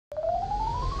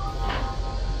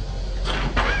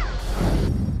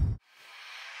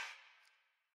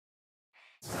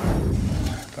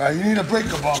Alright, you need a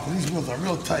breaker bar because these wheels are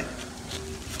real tight.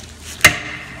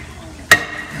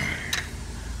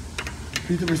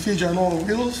 Repeat the procedure on all the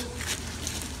wheels.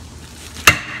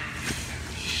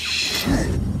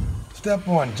 Shit. Step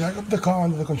 1, jack up the car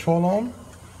under the control arm,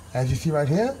 as you see right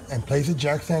here, and place a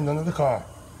jack stand under the car.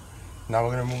 Now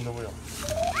we're going to move the wheel.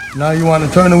 Now you want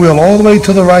to turn the wheel all the way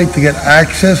to the right to get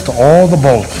access to all the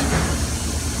bolts.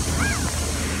 Look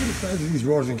at the size of these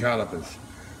rotors and calipers.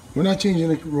 We're not changing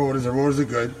the rotors are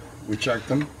good. We checked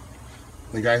them.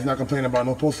 The guy's not complaining about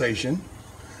no pulsation.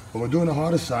 But we're doing the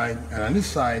harder side, and on this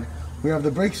side, we have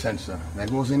the brake sensor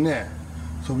that goes in there.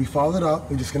 So we followed it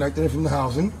up, we disconnected it from the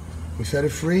housing, we set it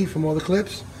free from all the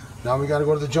clips. Now we got to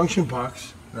go to the junction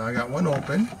box. Now I got one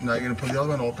open, now you're going to put the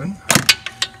other one open,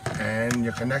 and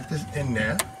you connect this in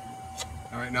there.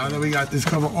 Alright, now that we got this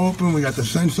cover open, we got the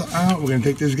sensor out, we're going to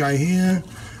take this guy here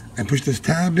and push this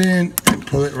tab in and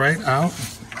pull it right out.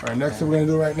 Alright, next thing we're going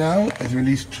to do right now is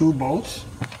release 2 bolts.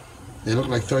 They look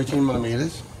like 13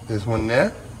 millimeters. There's one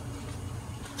there,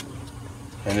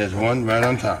 and there's one right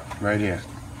on top, right here.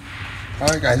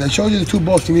 Alright guys, I showed you the 2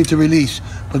 bolts you need to release,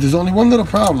 but there's only one little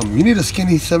problem. You need a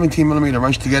skinny 17 millimeter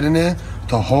wrench to get in there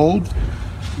to hold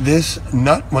this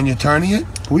nut when you're turning it.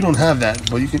 We don't have that,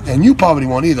 but you can, and you probably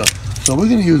won't either. So we're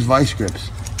going to use vice grips.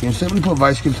 You can simply put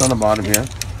vice grips on the bottom here.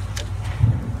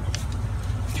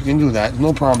 You can do that.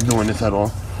 No problem doing this at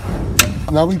all.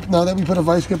 Now that we put a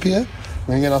vice grip here, we're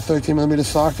going to get our 13 millimeter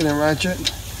socket and ratchet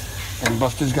and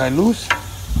bust this guy loose.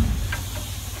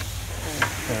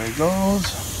 There it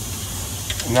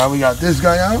goes. And now we got this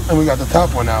guy out and we got the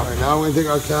top one out. Right, now we're going to take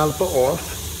our caliper off.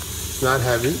 It's not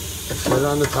heavy. Let's put it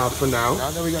on the top for now.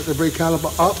 Now that we got the brake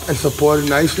caliper up and supported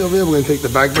nicely over here, we're going to take the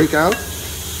back brake out.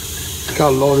 Look how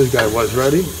low this guy was.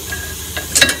 Ready?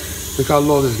 Look how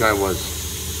low this guy was.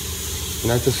 And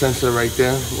that's the sensor right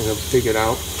there. We're going to take it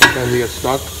out. Sometimes he gets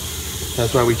stuck.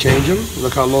 That's why we change him.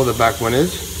 Look how low the back one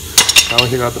is. Now we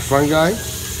take out the front guy.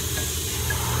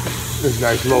 This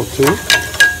guy's low too.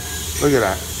 Look at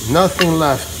that. Nothing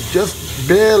left. Just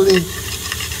barely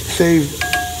saved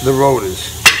the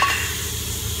rotors.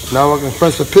 Now we're going to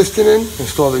press the piston in,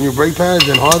 install the new brake pads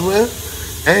and hardware,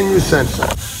 and new sensor.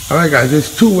 Alright guys,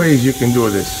 there's 2 ways you can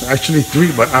do this. Actually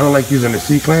 3, but I don't like using the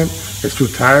C-clamp. It's too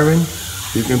tiring.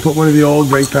 You can put one of the old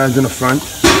brake pads in the front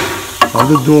of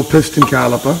the dual piston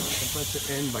caliper. Press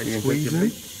it in by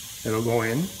squeezing. It'll go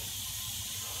in.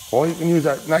 Or you can use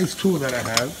that nice tool that I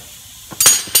have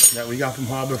that we got from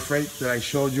Harbor Freight that I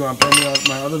showed you on plenty of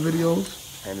my other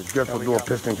videos. And it's good for dual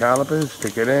piston calipers.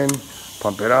 Stick it in,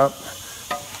 pump it up,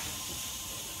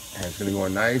 and it's going to go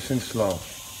nice and slow.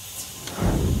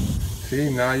 See,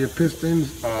 now your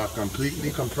pistons are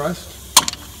completely compressed.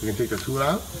 You can take the tool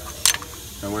out.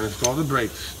 And we're going to install the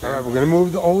brakes. Alright, we're going to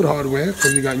move the old hardware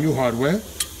because we got new hardware.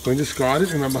 We're going to discard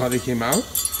it. Remember how they came out?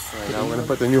 Alright, now we're going to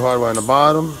put the new hardware on the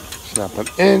bottom. Snap them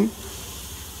in.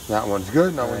 That one's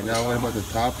good. Now we're going to put the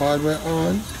top hardware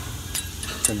on.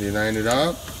 And they line it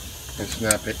up and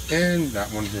snap it in.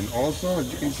 That one's in also,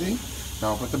 as you can see.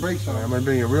 Now I'll put the brakes on. I'm going to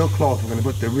bring you real close. We're going to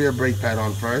put the rear brake pad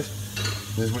on first.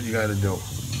 This is what you got to do. I'm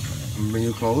going to bring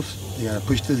you close. You got to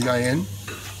push this guy in.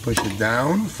 Push it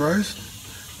down first.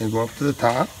 And go up to the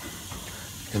top.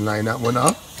 And line that one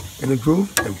up in the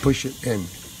groove and push it in.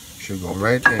 Should go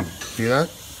right in. See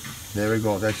that? There we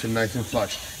go. That's nice and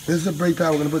flush. This is the brake pad.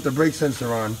 We're going to put the brake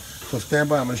sensor on. So stand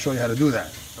by. I'm going to show you how to do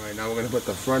that. Alright, now we're going to put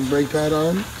the front brake pad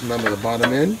on. Remember the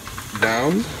bottom in,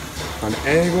 down, on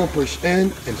angle, push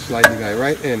in, and slide the guy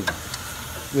right in.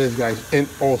 This guy's in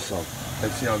also.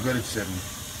 Let's see how good it's sitting.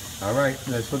 Alright,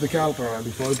 let's put the caliper on.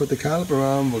 Before we put the caliper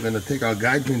on, we're going to take our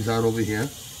guide pins out over here.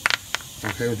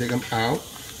 Okay, we'll take them out.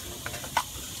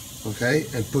 Okay,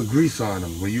 and put grease on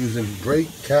them. We're using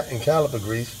brake and caliper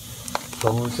grease.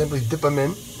 So we'll simply dip them in.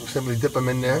 We'll simply dip them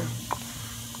in there. And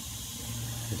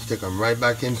stick them right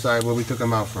back inside where we took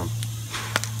them out from.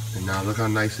 And now look how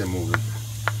nice they're moving.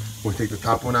 We'll take the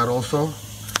top one out also.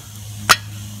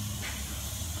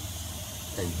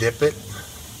 And dip it.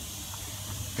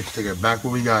 And stick it back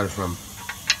where we got it from.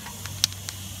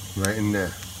 Right in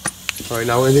there. Alright,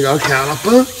 now we're going to take our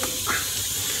caliper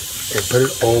and put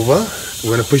it over.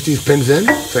 We're going to push these pins in,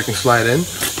 second slide in.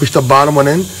 Push the bottom one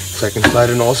in, second slide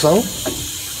in also.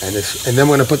 And then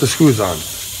we're going to put the screws on.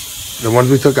 The ones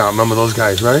we took out, remember those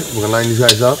guys, right? We're going to line these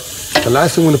guys up. The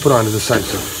last thing we're going to put on is the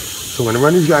sensor. So we're going to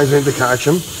run these guys in to catch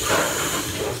them.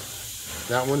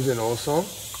 That one's in also.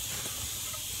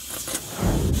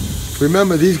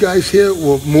 Remember, these guys here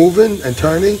were moving and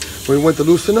turning. When we went to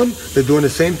loosen them, they're doing the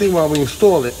same thing while we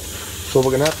install it. So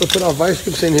we're going to have to put our vice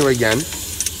grips in here again.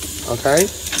 Okay?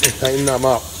 And tighten them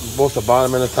up, both the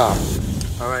bottom and the top.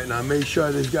 Alright, now make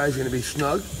sure this guy's going to be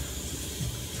snug.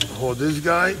 Hold this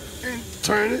guy and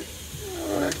turn it.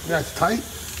 All right, that's tight.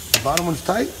 The bottom one's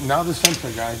tight. Now the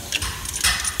center, guys.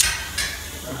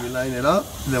 We line it up,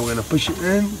 and then we're gonna push it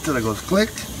in until it goes click.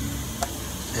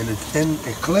 And it's in,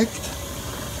 it clicked.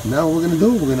 Now what we're gonna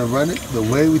do, we're gonna run it the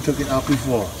way we took it out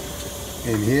before.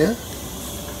 In here,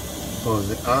 close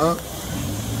it up.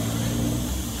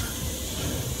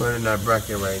 Put it in that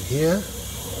bracket right here.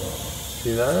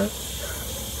 See that?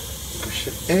 Push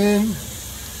it in.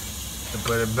 And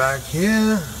put it back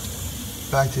here.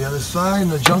 Back to the other side in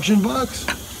the junction box.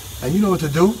 And you know what to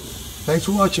do. Thanks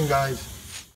for watching, guys.